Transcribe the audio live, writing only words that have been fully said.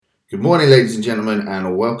Good morning, ladies and gentlemen,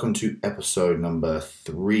 and welcome to episode number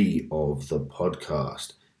 3 of the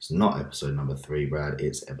podcast. It's not episode number 3, Brad,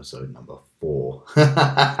 it's episode number 4.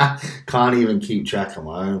 Can't even keep track of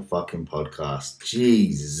my own fucking podcast.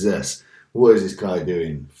 Jesus. What is this guy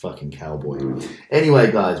doing? Fucking cowboy. Anyway,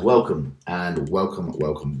 guys, welcome and welcome.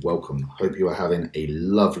 Hope you are having a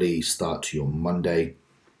lovely start to your Monday.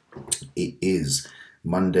 It is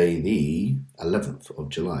Monday the 11th of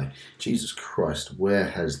July. Jesus Christ, where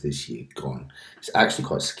has this year gone? It's actually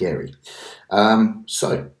quite scary.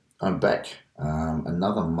 So, I'm back.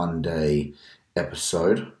 Another Monday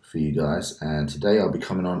episode for you guys. And today I'll be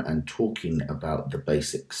coming on and talking about the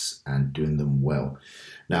basics and doing them well.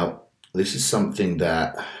 Now, this is something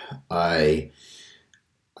that I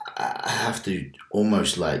have to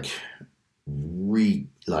almost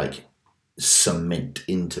cement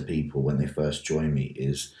into people when they first join me,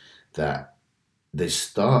 is that they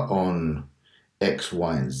start on X,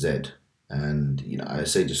 Y, and Z. And, I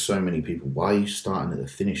say to so many people, why are you starting at the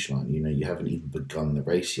finish line? You haven't even begun the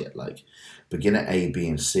race yet. Begin at A, B,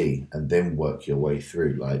 and C, and then work your way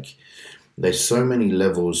through. There's so many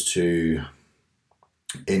levels to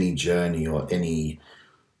any journey or any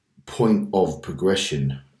point of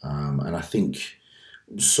progression. And I think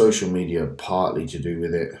social media partly to do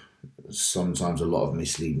with it. Sometimes a lot of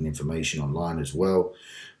misleading information online as well,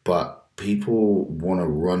 but people want to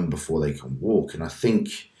run before they can walk. And I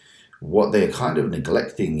think what they're kind of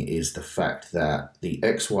neglecting is the fact that the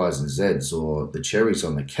X, Y's, and Z's, or the cherries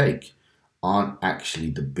on the cake, aren't actually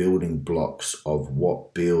the building blocks of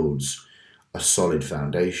what builds a solid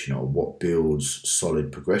foundation or what builds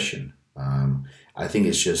solid progression. I think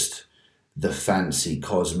it's just the fancy,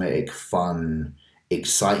 cosmetic, fun,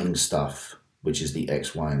 exciting stuff, which is the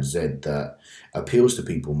X, Y, and Z, that appeals to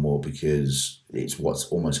people more because it's what's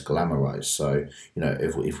almost glamorized. So,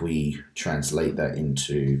 if we translate that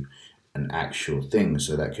into an actual thing,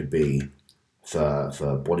 so that could be for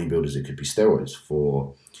bodybuilders, it could be steroids.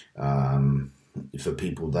 For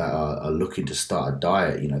people that are looking to start a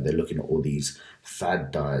diet, they're looking at all these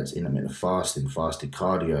fad diets, intermittent fasting, fasted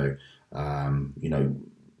cardio,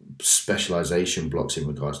 specialization blocks in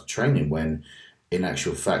regards to training, when in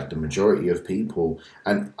actual fact, the majority of people,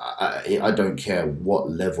 and I don't care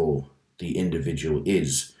what level the individual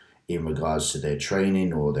is in regards to their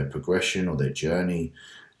training or their progression or their journey,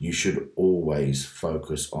 you should always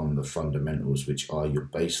focus on the fundamentals, which are your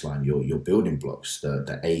baseline, your building blocks,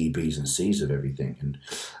 the A, B's, and C's of everything. And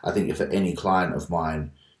I think if any client of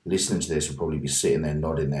mine listening to this will probably be sitting there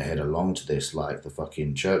nodding their head along to this like the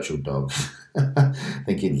fucking Churchill dog,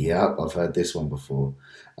 thinking, yeah, I've heard this one before.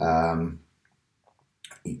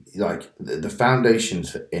 The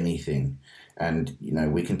foundations for anything, and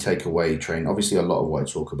we can take away training. Obviously, a lot of what I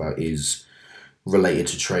talk about is related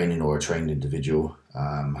to training or a trained individual,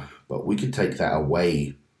 but we can take that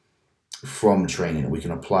away from training and we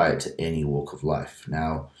can apply it to any walk of life.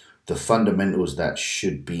 Now, the fundamentals that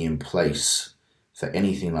should be in place for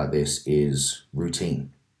anything like this is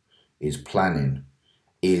routine, is planning,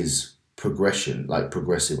 is progression, like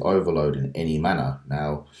progressive overload in any manner.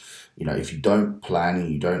 Now, if you don't plan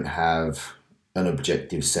and you don't have an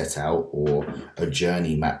objective set out or a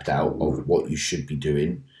journey mapped out of what you should be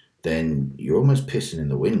doing, then you're almost pissing in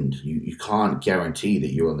the wind. You can't guarantee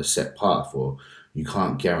that you're on the set path, or you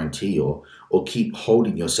can't guarantee or keep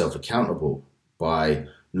holding yourself accountable by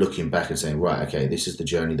looking back and saying, right, okay, this is the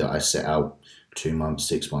journey that I set out 2 months,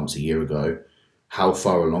 6 months, a year ago. How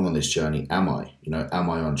far along on this journey am I? Am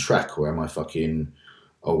I on track, or am I fucking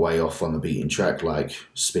away off on the beaten track, like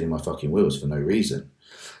spinning my fucking wheels for no reason?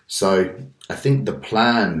 So I think the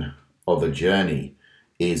plan of a journey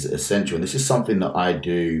is essential. And this is something that I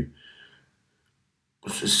do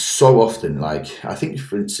so often. I think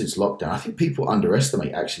since lockdown, I think people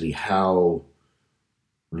underestimate actually how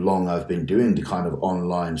long I've been doing the kind of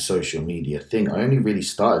online social media thing. I only really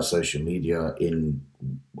started social media in,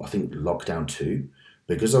 I think, lockdown 2,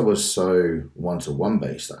 because I was so one-to-one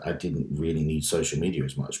based. I didn't really need social media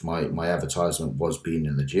as much. My advertisement was being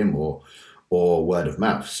in the gym or word of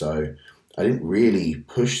mouth. So I didn't really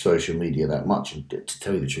push social media that much. And to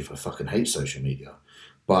tell you the truth, I fucking hate social media.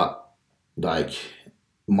 But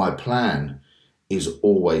my plan is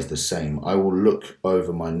always the same. I will look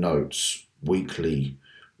over my notes weekly,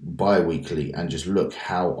 bi-weekly, and just look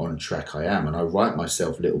how on track I am. And I write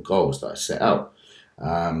myself little goals that I set out.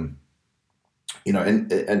 And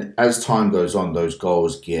as time goes on, those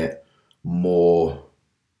goals get more,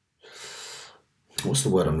 what's the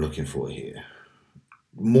word I'm looking for here?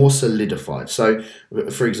 More solidified. So,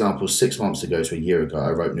 for example, 6 months ago to a year ago, I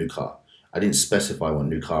wrote new car. I didn't specify what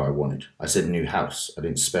new car I wanted. I said new house. I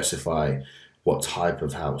didn't specify what type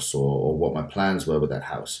of house or what my plans were with that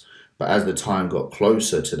house. But as the time got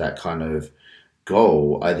closer to that kind of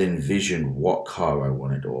goal, I then visioned what car I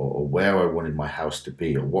wanted or where I wanted my house to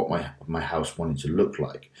be or what my house wanted to look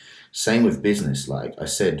like. Same with business. Like I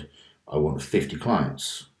said, I want 50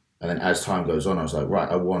 clients. And then as time goes on, I was like, right,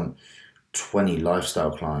 I want 20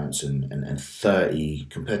 lifestyle clients and 30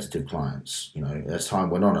 competitive clients. As time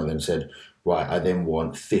went on, I then said, right, I then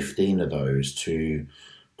want 15 of those to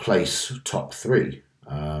place top three.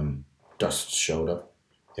 Dust shoulder.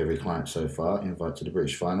 Every client so far invited to the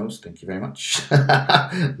British finals. Thank you very much.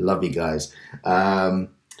 Love you guys. But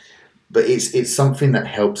it's something that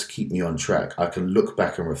helps keep me on track. I can look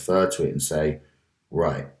back and refer to it and say,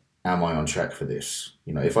 right, am I on track for this?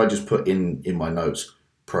 If I just put in my notes,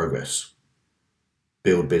 progress,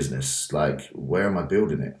 build business, like where am I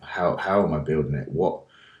building it? How am I building it?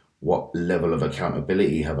 What level of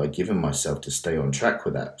accountability have I given myself to stay on track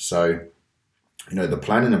with that? So, the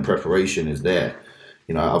planning and preparation is there.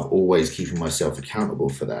 I've always keeping myself accountable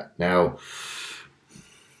for that. Now,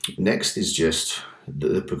 next is just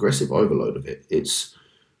the progressive overload of it. It's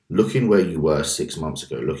looking where you were 6 months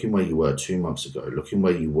ago, looking where you were 2 months ago, looking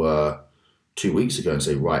where you were 2 weeks ago and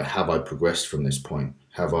say, right, have I progressed from this point?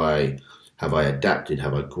 Have I adapted?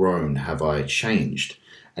 Have I grown? Have I changed?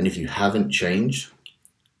 And if you haven't changed,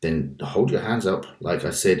 then hold your hands up. Like I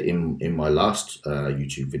said in my last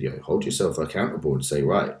YouTube video, hold yourself accountable and say,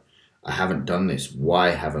 right, I haven't done this. Why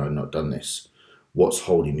haven't I not done this? What's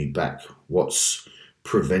holding me back? What's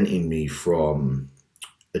preventing me from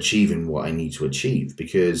achieving what I need to achieve?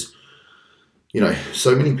 Because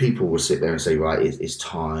so many people will sit there and say, right, it's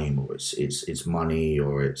time, or it's money,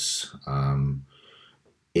 or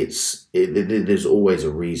there's always a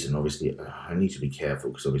reason. Obviously, I need to be careful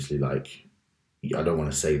because obviously, like, I don't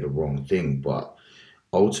want to say the wrong thing, but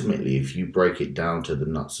ultimately, if you break it down to the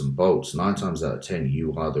nuts and bolts, 9 times out of 10,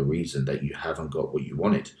 you are the reason that you haven't got what you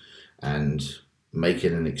wanted. And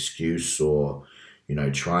making an excuse or,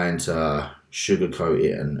 trying to sugarcoat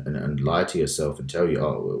it and lie to yourself and tell you,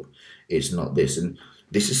 oh, well, it's not this. And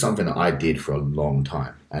this is something that I did for a long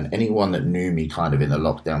time. And anyone that knew me kind of in the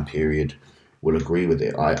lockdown period will agree with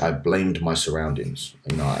it. I blamed my surroundings.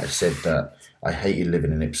 I said that I hated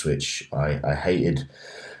living in Ipswich. I hated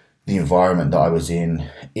the environment that I was in.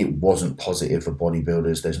 It wasn't positive for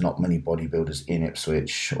bodybuilders. There's not many bodybuilders in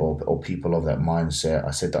Ipswich or people of that mindset.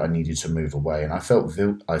 I said that I needed to move away, and I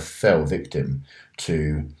fell victim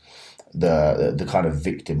to the kind of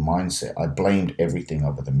victim mindset. I blamed everything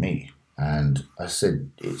other than me, and I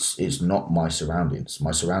said it's not my surroundings.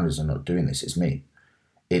 My surroundings are not doing this. It's me.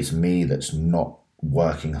 It's me that's not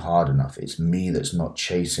working hard enough. It's me that's not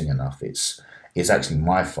chasing enough. It's actually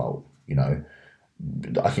my fault.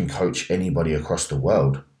 I can coach anybody across the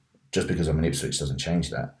world. Just because I'm in Ipswich doesn't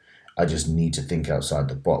change that. I just need to think outside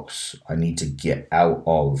the box. I need to get out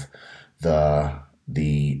of the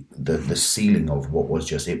ceiling of what was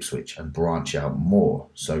just Ipswich and branch out more.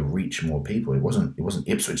 So reach more people. It wasn't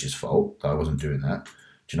Ipswich's fault that I wasn't doing that.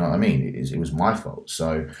 Do you know what I mean? It was my fault.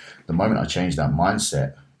 So the moment I changed that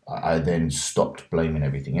mindset, I then stopped blaming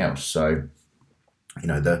everything else. So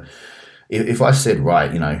if I said,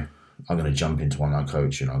 right, I'm going to jump into online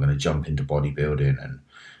coaching, I'm going to jump into bodybuilding, and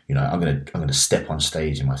I'm going to step on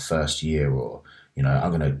stage in my first year, or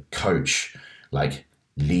I'm going to coach like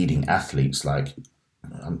leading athletes. Like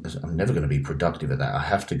I'm never going to be productive at that. I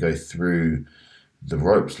have to go through the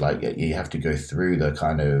ropes. Like you have to go through the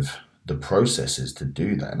kind of the processes to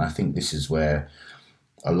do that. And I think this is where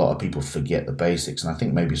a lot of people forget the basics. And I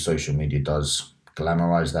think maybe social media does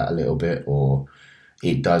glamorize that a little bit, or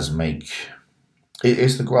it does make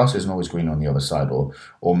it's the grass isn't always green on the other side,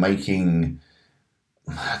 or making,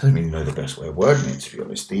 I don't even know the best way of wording it, to be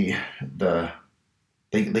honest. They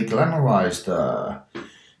glamorize the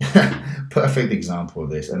perfect example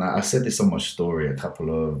of this, and I said this on my story a couple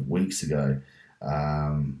of weeks ago.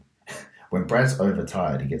 When Brad's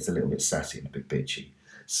overtired, he gets a little bit sassy and a bit bitchy.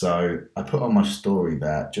 So I put on my story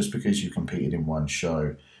that just because you competed in one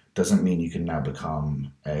show doesn't mean you can now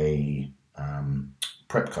become a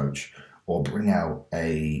prep coach or bring out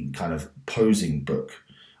a kind of posing book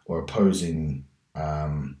or a posing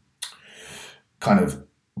kind of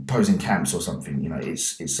posing camps or something.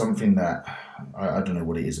 It's something that I don't know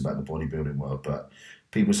what it is about the bodybuilding world, but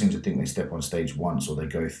people seem to think they step on stage once or they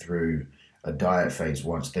go through a diet phase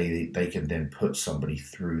once, they can then put somebody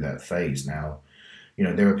through that phase. Now,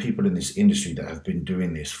 there are people in this industry that have been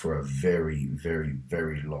doing this for a very, very,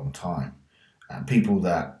 very long time. People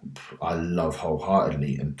that I love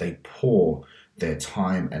wholeheartedly, and they pour their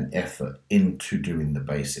time and effort into doing the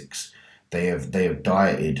basics. They have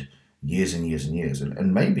dieted years and years and years,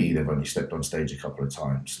 and maybe they've only stepped on stage a couple of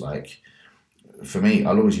times. Like for me,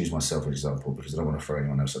 I'll always use myself as an example because I don't want to throw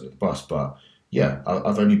anyone else under the bus. But yeah,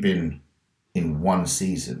 I've only been in one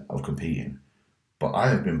season of competing, but I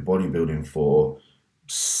have been bodybuilding for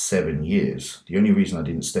 7 years. The only reason I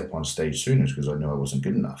didn't step on stage sooner is because I knew I wasn't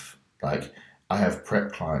good enough. Like I have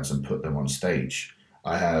prepped clients and put them on stage.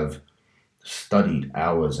 I have studied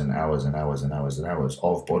hours and hours and hours and hours and hours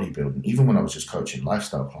of bodybuilding, even when I was just coaching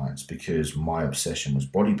lifestyle clients, because my obsession was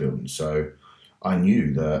bodybuilding. So I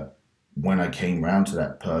knew that when I came round to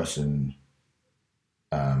that person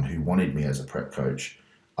who wanted me as a prep coach,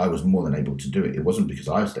 I was more than able to do it. It wasn't because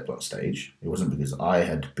I stepped on stage. It wasn't because I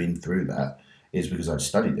had been through that. It's because I'd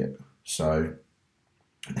studied it. So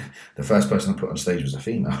the first person I put on stage was a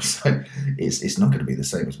female. So it's not going to be the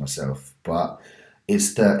same as myself. But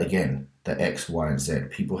it's the X, Y, and Z.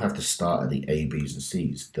 People have to start at the A, B's, and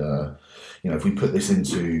C's. If we put this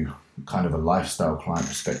into kind of a lifestyle client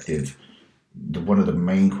perspective, one of the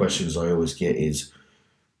main questions I always get is,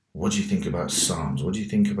 what do you think about SARMs? What do you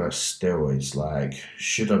think about steroids? Like,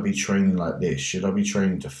 should I be training like this? Should I be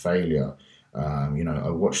training to failure? I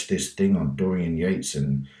watched this thing on Dorian Yates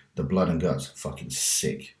and the Blood and Guts. Fucking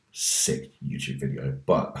sick YouTube video.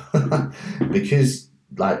 But because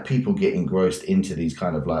like people get engrossed into these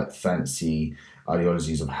kind of like fancy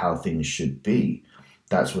ideologies of how things should be,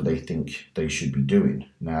 that's what they think they should be doing.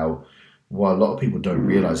 Now, what a lot of people don't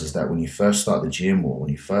realize is that when you first start the gym, or when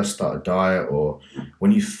you first start a diet, or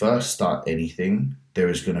when you first start anything, there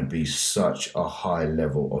is going to be such a high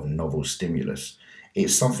level of novel stimulus.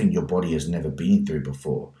 It's something your body has never been through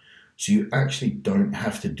before. So you actually don't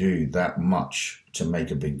have to do that much to make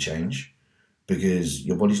a big change because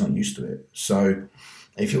your body's not used to it. So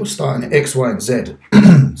if you're starting at X, Y, and Z,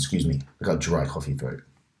 excuse me, I got a dry coffee throat.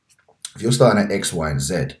 If you're starting at X, Y, and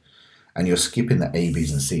Z, and you're skipping the A,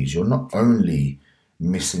 B's, and C's, you're not only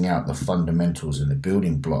missing out the fundamentals and the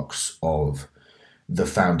building blocks of the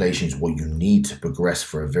foundations, what you need to progress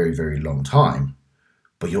for a very, very long time,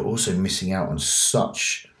 but you're also missing out on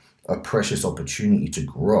such a precious opportunity to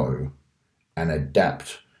grow and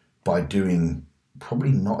adapt by doing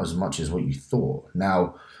probably not as much as what you thought.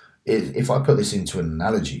 Now, if I put this into an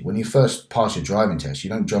analogy, when you first pass your driving test, you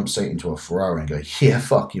don't jump straight into a Ferrari and go, yeah,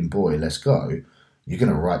 fucking boy, let's go. You're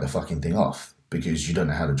going to write the fucking thing off because you don't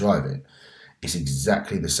know how to drive it. It's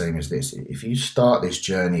exactly the same as this. If you start this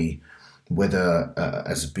journey, whether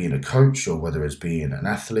as being a coach or whether it's being an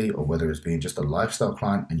athlete or whether it's being just a lifestyle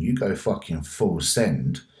client, and you go fucking full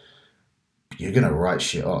send, you're going to write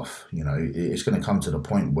shit off. It's going to come to the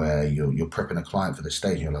point where you're prepping a client for the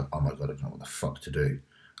stage and you're like, oh my God, I don't know what the fuck to do.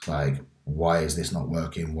 Like, why is this not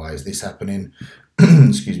working? Why is this happening?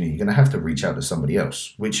 Excuse me. You're going to have to reach out to somebody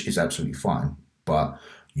else, which is absolutely fine. But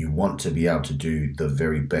you want to be able to do the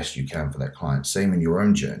very best you can for that client. Same in your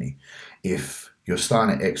own journey. If you're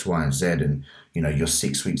starting at X, Y, and Z and, you're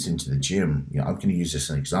 6 weeks into the gym, I'm going to use this as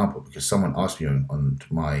an example because someone asked me on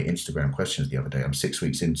my Instagram questions the other day. I'm 6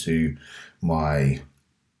 weeks into my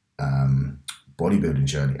bodybuilding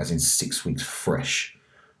journey, as in 6 weeks fresh.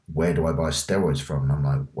 Where do I buy steroids from? And I'm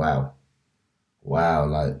like, wow,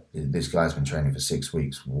 like this guy's been training for 6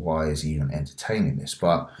 weeks. Why is he even entertaining this?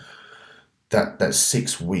 But that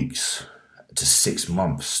 6 weeks to 6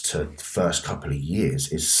 months to the first couple of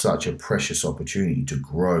years is such a precious opportunity to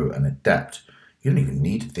grow and adapt. You don't even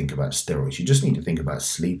need to think about steroids. You just need to think about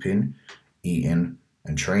sleeping, eating,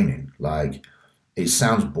 and training. Like, it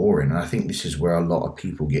sounds boring, and I think this is where a lot of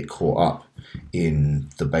people get caught up in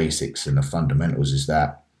the basics and the fundamentals, is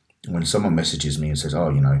that when someone messages me and says,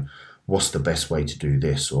 oh, what's the best way to do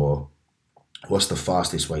this, or what's the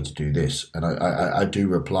fastest way to do this? And I do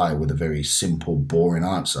reply with a very simple, boring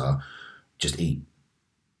answer. Just eat,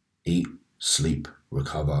 sleep,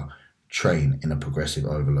 recover, train in a progressive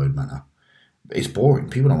overload manner. It's boring.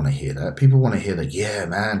 People don't want to hear that. People want to hear that, yeah,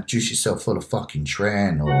 man, juice yourself full of fucking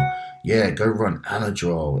tren, or yeah, go run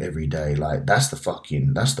Anadrol every day. Like, that's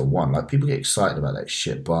the one. Like, people get excited about that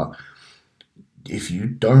shit, but if you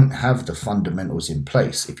don't have the fundamentals in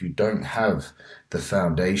place, if you don't have the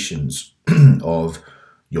foundations of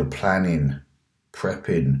your planning,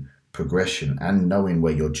 prepping, progression, and knowing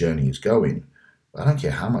where your journey is going, I don't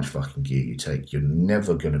care how much fucking gear you take, you're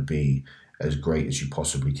never going to be as great as you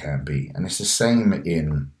possibly can be. And it's the same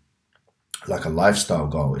in like a lifestyle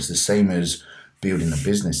goal. It's the same as building a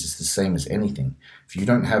business. It's the same as anything. If you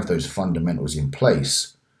don't have those fundamentals in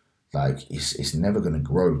place, like, it's never going to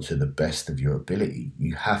grow to the best of your ability.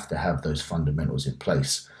 You have to have those fundamentals in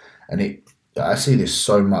place. And I see this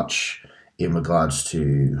so much in regards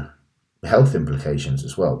to health implications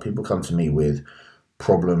as well. People come to me with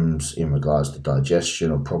problems in regards to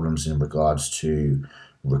digestion or problems in regards to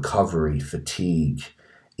recovery, fatigue,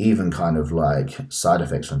 even kind of like side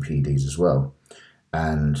effects from PEDs as well.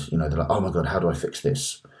 And, they're like, oh my God, how do I fix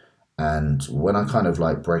this? And when I kind of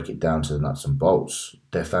like break it down to the nuts and bolts,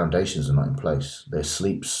 their foundations are not in place. Their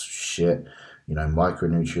sleep's shit.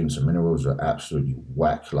 Micronutrients and minerals are absolutely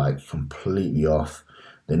whack, like completely off.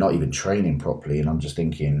 They're not even training properly. And I'm just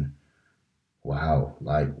thinking, wow,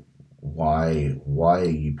 like why are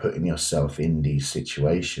you putting yourself in these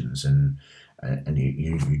situations and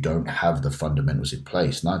you don't have the fundamentals in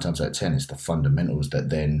place? 9 times out of 10, it's the fundamentals that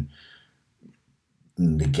then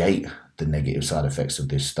negate the negative side effects of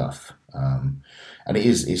this stuff. And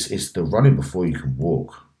it's the running before you can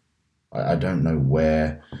walk. I don't know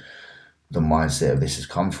where the mindset of this has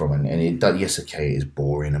come from, and it does. Yes, okay, it is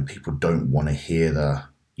boring, and people don't want to hear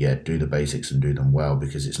do the basics and do them well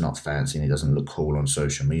because it's not fancy and it doesn't look cool on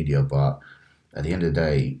social media. But at the end of the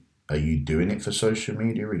day, are you doing it for social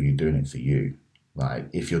media or are you doing it for you? Like,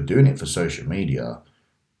 if you're doing it for social media,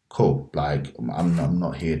 cool. Like, I'm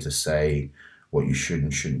not here to say what you should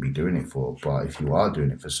and shouldn't be doing it for, but if you are doing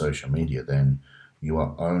it for social media, then you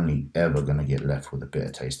are only ever going to get left with a bitter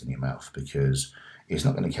taste in your mouth because it's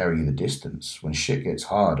not going to carry you the distance. When shit gets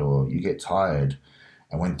hard or you get tired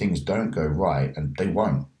and when things don't go right, and they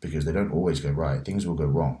won't because they don't always go right, things will go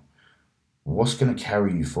wrong. What's going to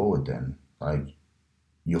carry you forward then? Like,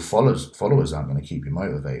 your followers aren't going to keep you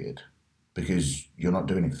motivated because you're not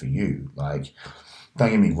doing it for you. Like, don't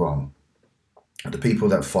get me wrong. The people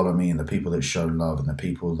that follow me and the people that show love and the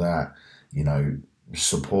people that,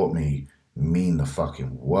 support me mean the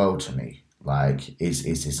fucking world to me. Like, it's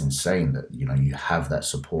insane that, you have that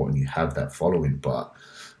support and you have that following, but,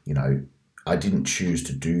 I didn't choose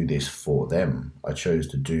to do this for them. I chose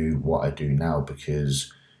to do what I do now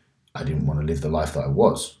because I didn't want to live the life that I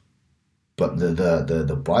was. But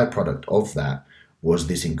the byproduct of that was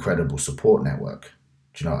this incredible support network.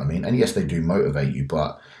 Do you know what I mean? And yes, they do motivate you,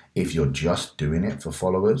 but if you're just doing it for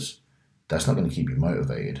followers, that's not going to keep you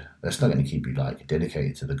motivated. That's not going to keep you like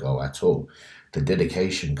dedicated to the goal at all. The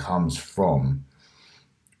dedication comes from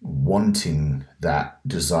wanting that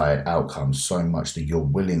desired outcome so much that you're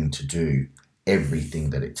willing to do everything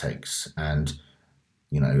that it takes. And,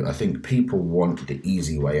 I think people want the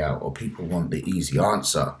easy way out or people want the easy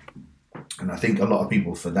answer. And I think a lot of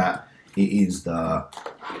people for that, it is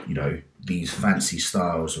these fancy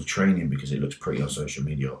styles of training because it looks pretty on social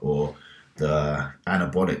media, or the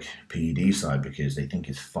anabolic PED side because they think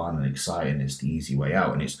it's fun and exciting, it's the easy way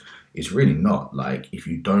out. And it's really not. Like, if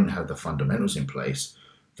you don't have the fundamentals in place,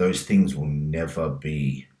 those things will never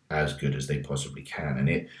be as good as they possibly can. And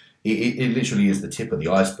it literally is the tip of the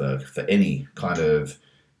iceberg for any kind of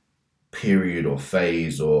period or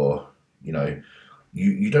phase, or,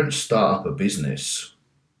 you don't start up a business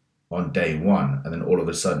on day one and then all of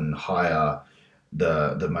a sudden hire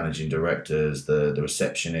the managing directors, the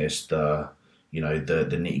receptionist, the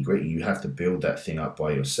nitty gritty. You have to build that thing up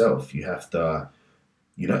by yourself. You have to,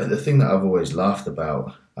 the thing that I've always laughed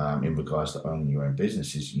about in regards to owning your own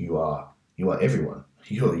business is you are everyone.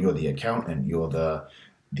 You're the accountant, you're the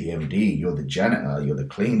MD, you're the janitor, you're the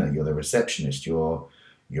cleaner, you're the receptionist, you're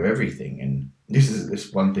everything. And this is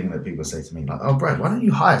this one thing that people say to me, like, oh Brad, why don't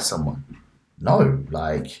you hire someone? No,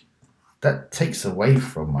 like, that takes away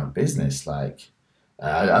from my business. Like,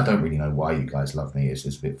 I don't really know why you guys love me. It's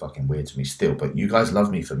just a bit fucking weird to me still, but you guys love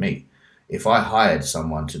me for me. If I hired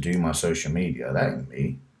someone to do my social media, that ain't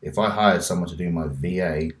me. If I hired someone to do my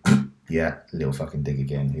VA, yeah, little fucking dig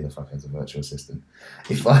again. Who the fuck has a virtual assistant?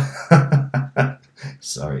 If I,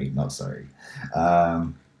 sorry, not sorry.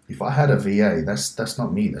 If I had a VA, that's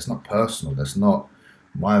not me. That's not personal. That's not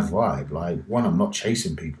my vibe. Like, one, I'm not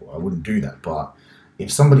chasing people. I wouldn't do that. But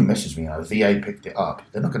if somebody messaged me and a VA picked it up,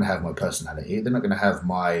 they're not going to have my personality. They're not going to have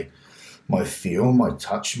my feel, my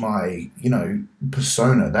touch, my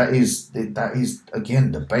persona. That is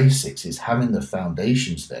again the basics. Is having the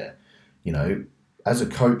foundations there. As a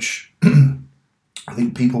coach, I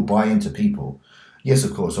think people buy into people. Yes,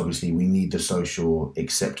 of course, obviously we need the social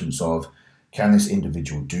acceptance of, can this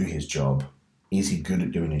individual do his job? Is he good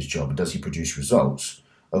at doing his job? Does he produce results?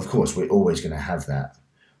 Of course, we're always going to have that.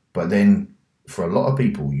 But then for a lot of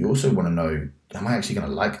people, you also want to know, am I actually going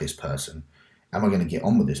to like this person? Am I going to get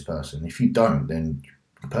on with this person? If you don't, then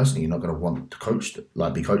personally, you're not going to want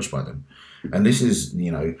to be coached by them. And this is,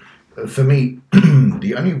 for me,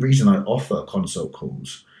 the only reason I offer consult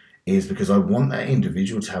calls is because I want that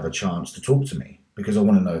individual to have a chance to talk to me, because I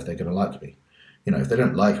want to know if they're going to like me. If they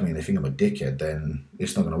don't like me and they think I'm a dickhead, then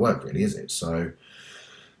it's not going to work really, is it? So,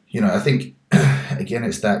 I think, again,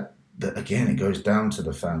 it's that again, it goes down to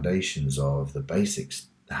the foundations of the basics,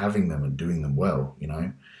 having them and doing them well.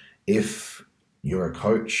 If you're a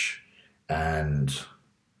coach and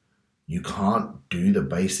you can't do the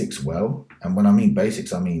basics well, and when I mean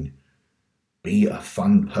basics, I mean be a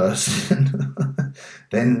fun person,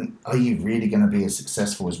 then are you really going to be as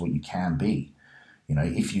successful as what you can be?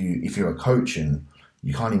 If you're a coach and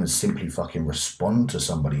you can't even simply fucking respond to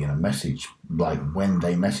somebody in a message, like when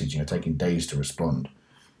they message, taking days to respond,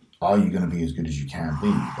 are you going to be as good as you can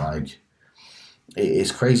be? Like,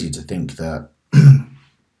 it's crazy to think that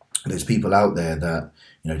there's people out there that,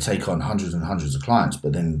 take on hundreds and hundreds of clients,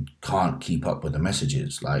 but then can't keep up with the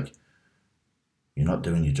messages. Like, you're not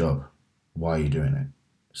doing your job. Why are you doing it?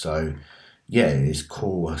 So, yeah, it's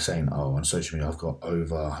cool saying, oh, on social media, I've got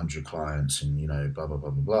over 100 clients and, blah, blah,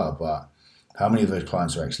 blah, blah, blah. But how many of those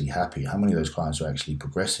clients are actually happy? How many of those clients are actually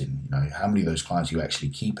progressing? How many of those clients are you actually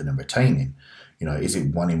keeping and retaining? Is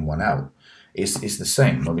it one in, one out? It's the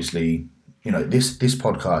same. Obviously, this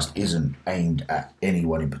podcast isn't aimed at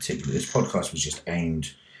anyone in particular. This podcast was just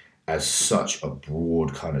aimed as such a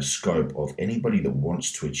broad kind of scope of anybody that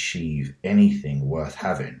wants to achieve anything worth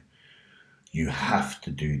having. You have to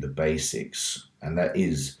do the basics, and that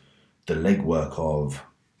is the legwork of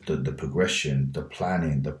the progression, the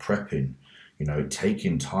planning, the prepping,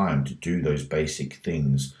 taking time to do those basic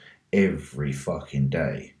things every fucking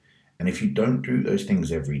day. And if you don't do those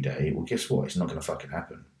things every day, well, guess what? It's not going to fucking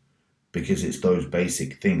happen, because it's those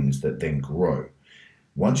basic things that then grow.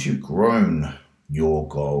 Once you've grown your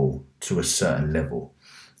goal to a certain level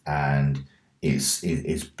and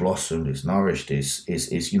it's blossomed, it's nourished, it's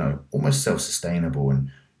almost self-sustainable,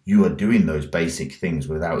 and you are doing those basic things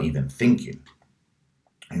without even thinking.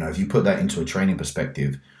 If you put that into a training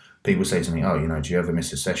perspective, people say to me, oh, do you ever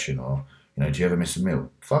miss a session, or do you ever miss a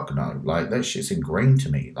meal? Fuck no. Like, that shit's ingrained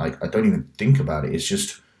to me. Like, I don't even think about it. It's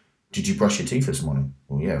just, did you brush your teeth this morning?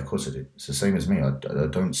 Well, yeah, of course I did. It's the same as me. I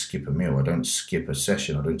don't skip a meal. I don't skip a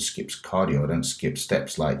session. I don't skip cardio. I don't skip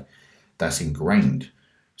steps. Like, that's ingrained.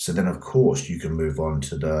 So then, of course, you can move on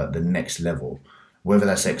to the next level, whether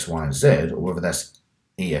that's X, Y, and Z, or whether that's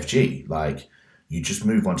EFG. Like, you just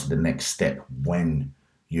move on to the next step when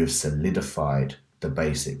you've solidified the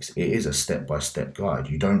basics. It is a step-by-step guide.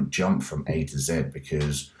 You don't jump from A to Z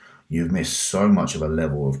because you've missed so much of a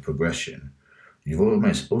level of progression. You've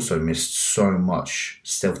almost also missed so much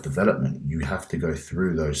self-development. You have to go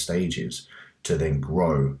through those stages to then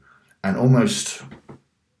grow and almost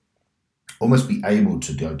be able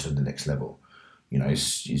to go to the next level.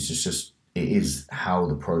 It's just it is how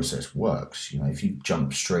the process works. If you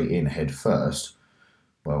jump straight in head first,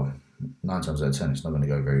 well, 9 times out of 10, it's not going to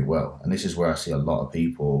go very well. And this is where I see a lot of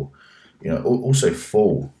people, also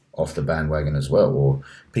fall off the bandwagon as well, or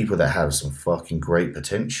people that have some fucking great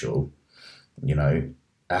potential,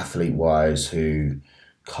 athlete-wise, who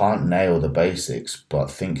can't nail the basics, but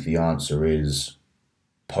think the answer is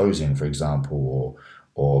posing, for example,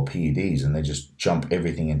 or PEDs, and they just jump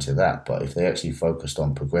everything into that. But if they actually focused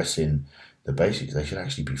on progressing the basics, they should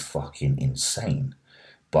actually be fucking insane.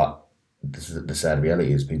 But the sad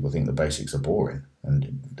reality is people think the basics are boring,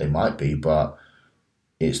 and they might be, but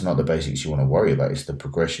it's not the basics you want to worry about. It's the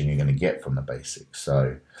progression you're going to get from the basics.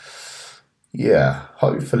 So, yeah,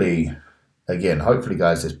 hopefully,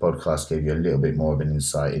 guys, this podcast gave you a little bit more of an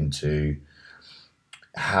insight into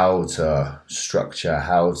how to structure,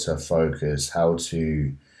 how to focus, how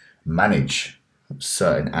to manage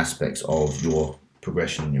certain aspects of your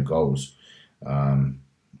progression and your goals.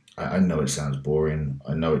 I know it sounds boring.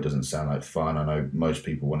 I know it doesn't sound like fun. I know most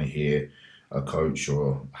people want to hear a coach,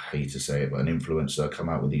 or I hate to say it, but an influencer come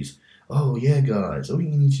out with these, oh yeah, guys, all you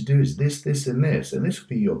need to do is this, this, and this will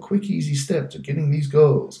be your quick, easy step to getting these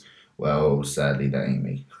goals. Well, sadly, that ain't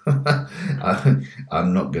me.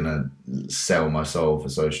 I'm not going to sell my soul for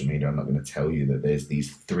social media. I'm not going to tell you that there's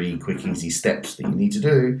these 3 quick, easy steps that you need to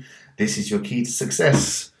do. This is your key to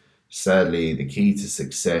success. Sadly, the key to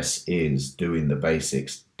success is doing the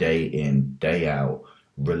basics day in, day out,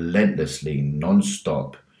 relentlessly,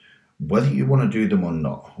 non-stop. Whether you want to do them or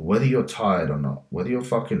not, whether you're tired or not, whether you're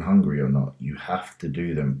fucking hungry or not, you have to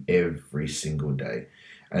do them every single day.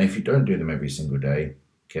 And if you don't do them every single day,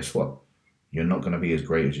 guess what? You're not going to be as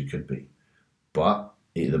great as you could be. But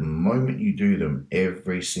the moment you do them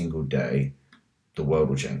every single day, the world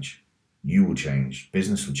will change. You will change.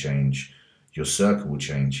 Business will change. Your circle will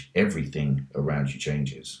change. Everything around you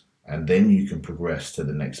changes. And then you can progress to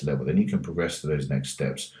the next level. Then you can progress to those next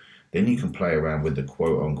steps. Then you can play around with the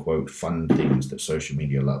quote unquote fun things that social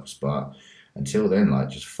media loves. But until then,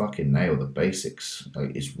 just fucking nail the basics.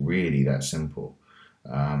 It's really that simple.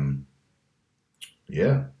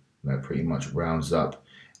 Yeah, that pretty much rounds up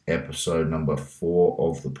episode number 4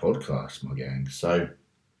 of the podcast, my gang. So,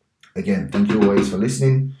 again, thank you always for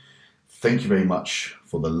listening. Thank you very much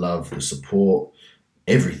for the love, the support,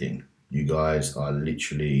 everything. You guys are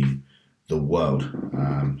literally the world.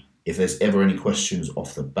 If there's ever any questions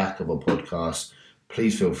off the back of a podcast,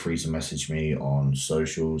 please feel free to message me on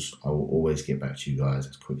socials. I will always get back to you guys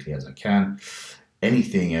as quickly as I can.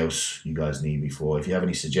 Anything else you guys need me for, if you have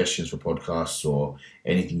any suggestions for podcasts or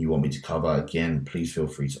anything you want me to cover, again, please feel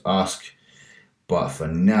free to ask. But for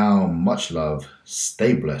now, much love,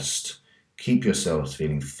 stay blessed, keep yourselves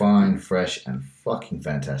feeling fine, fresh, and fucking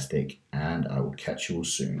fantastic, and I will catch you all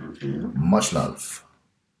soon. Much love.